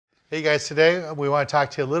Hey guys, today we want to talk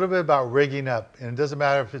to you a little bit about rigging up. And it doesn't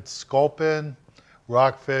matter if it's sculpin,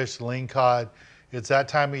 rockfish, lingcod. It's that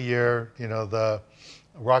time of year. You know, the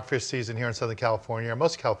rockfish season here in Southern California, or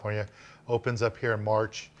most of California, opens up here in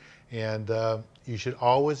March. And you should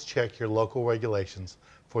always check your local regulations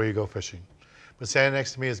before you go fishing. But standing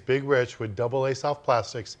next to me is Big Rich with AA Soft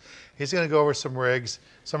Plastics. He's going to go over some rigs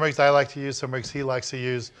I like to use, some rigs he likes to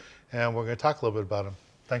use, and we're going to talk a little bit about them.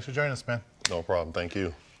 Thanks for joining us, man. No problem, thank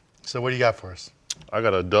you. So what do you got for us? I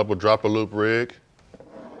got a double dropper loop rig.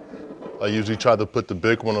 I usually try to put the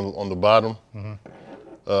big one on the bottom.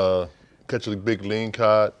 Catch a big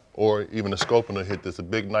lingcod or even a sculpin to hit this, a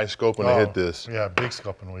big nice sculpin to hit this. Yeah, big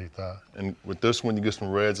sculpin will eat that. And with this one, you get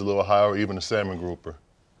some reds a little higher, or even a salmon grouper.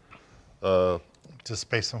 Just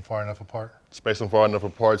space them far enough apart? Space them far enough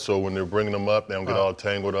apart so when they're bringing them up, they don't get all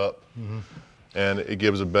tangled up. And it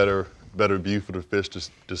gives a better view for the fish to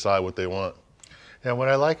decide what they want. And what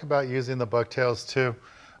I like about using the bucktails too,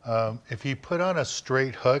 if you put on a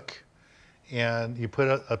straight hook and you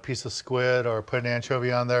put a piece of squid or put an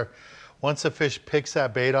anchovy on there, once the fish picks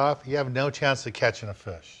that bait off, you have no chance of catching a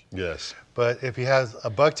fish. Yes. But if he has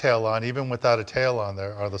a bucktail on, even without a tail on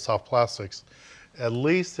there, or the soft plastics, at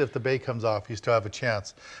least if the bait comes off, you still have a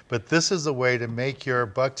chance. But this is a way to make your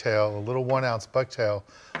bucktail, a little 1 ounce bucktail,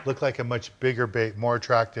 look like a much bigger bait, more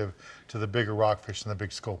attractive to the bigger rockfish and the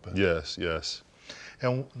big sculpin. Yes, yes.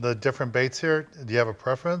 And the different baits here, do you have a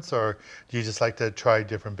preference, or do you just like to try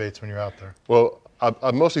different baits when you're out there? Well, I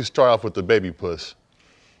mostly start off with the baby puss.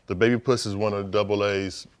 The baby puss is one of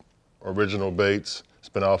AA's original baits. It's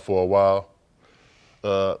been out for a while.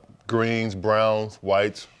 Greens, browns,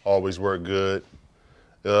 whites always work good.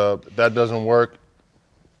 That doesn't work,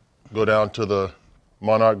 go down to the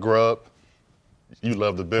monarch grub. You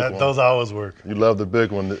love the big one. Those always work. You love the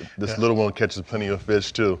big one. This little one catches plenty of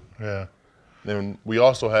fish too. Yeah. Then we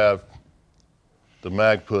also have the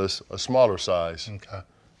mag puss, a smaller size. Okay.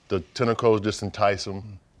 The tentacles just entice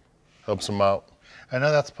them, helps them out. I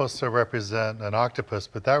know that's supposed to represent an octopus,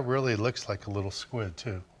 but that really looks like a little squid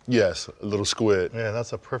too. Yes, a little squid. Yeah,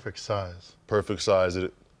 that's a perfect size. Perfect size.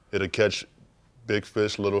 It'll catch big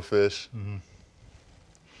fish, little fish. And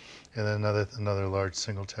then another large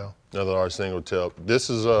single tail. Another large single tail.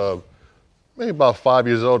 This is maybe about 5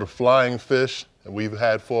 years old, a flying fish that we've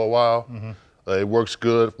had for a while. It works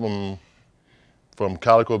good from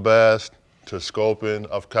calico bass to sculpin.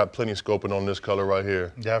 I've got plenty of sculpin on this color right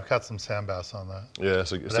here. Yeah, I've got some sand bass on that. Yeah,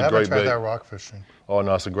 it's a I great haven't tried bait. that rock fishing. Oh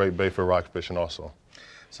no, it's a great bait for rock fishing also.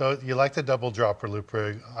 So you like the double dropper loop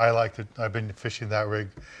rig. I've been fishing that rig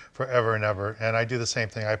forever and ever. And I do the same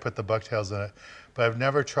thing. I put the bucktails in it. But I've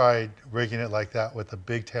never tried rigging it like that with the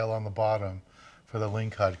big tail on the bottom for the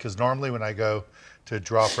lingcod. Because normally when I go to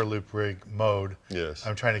dropper loop rig mode, Yes.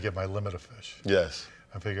 I'm trying to get my limit of fish. Yes.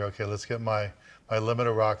 I figure, okay, let's get my limit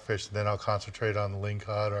of rockfish, and then I'll concentrate on the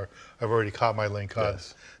lingcod, or I've already caught my lingcod.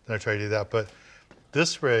 Yes. Then I try to do that. But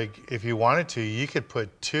this rig, if you wanted to, you could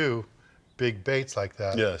put 2 big baits like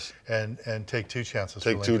that. Yes. And take 2 chances.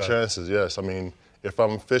 Take for 2 lingcod. chances, yes. I mean, if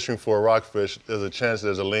I'm fishing for a rockfish, there's a chance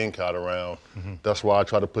there's a lingcod around. That's why I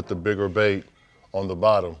try to put the bigger bait on the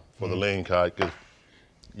bottom for the lingcod, because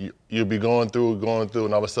you'll be going through, and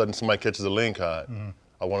all of a sudden somebody catches a lingcod.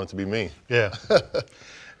 I want it to be me. Yeah.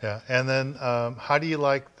 Yeah. And then how do you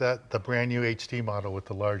like the brand new HD model with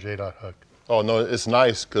the large 8/0 hook? Oh no, it's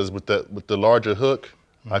nice because with the larger hook,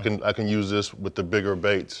 I can use this with the bigger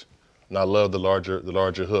baits, and I love the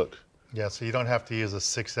larger hook. Yeah, so you don't have to use a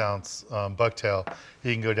 6 ounce bucktail.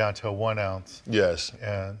 You can go down to a 1 ounce. Yes.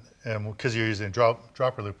 And because you're using a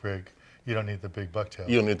dropper loop rig, you don't need the big bucktail.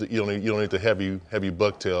 You don't need the heavy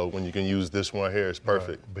bucktail when you can use this one here. It's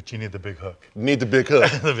perfect. Right. But you need the big hook. You need the big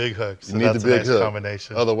hook. The big hook. So You need that's the big a nice hook.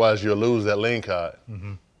 combination. Otherwise, you'll lose that lingcod.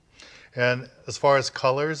 And as far as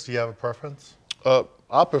colors, do you have a preference?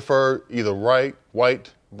 I prefer either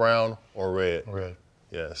white, brown, or red. Red.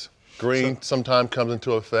 Yes. Green sometimes comes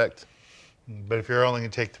into effect. But if you're only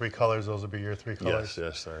going to take 3 colors, those would be your 3 colors?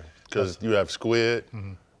 Yes, sir. Because you have squid,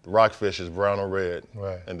 the rockfish is brown or red.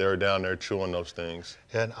 Right. And they're down there chewing those things.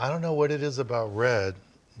 And I don't know what it is about red,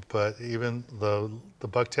 but even the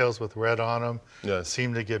bucktails with red on them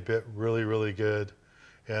seem to get bit really, really good.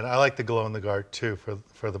 And I like the glow-in-the-dark too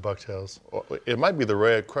for the bucktails. It might be the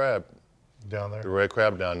red crab. Down there? The red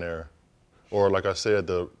crab down there. Or like I said,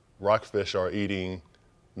 the rockfish are eating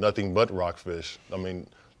nothing but rockfish. I mean,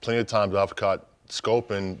 plenty of times I've caught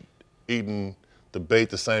sculpin eating the bait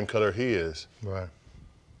the same color he is. Right.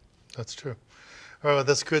 That's true. All right, well,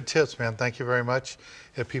 that's good tips, man. Thank you very much.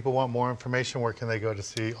 If people want more information, where can they go to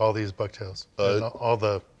see all these bucktails and all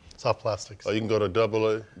the soft plastics? You can go to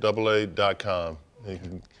AA.com. You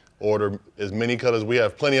can order as many colors. We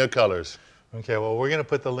have plenty of colors. Okay, well, we're going to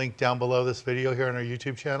put the link down below this video here on our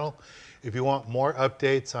YouTube channel. If you want more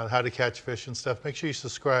updates on how to catch fish and stuff, make sure you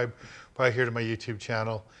subscribe right here to my YouTube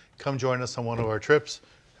channel. Come join us on one of our trips,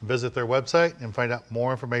 visit their website, and find out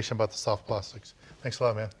more information about the soft plastics. Thanks a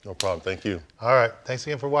lot, man. No problem. Thank you. All right. Thanks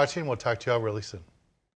again for watching. We'll talk to you all really soon.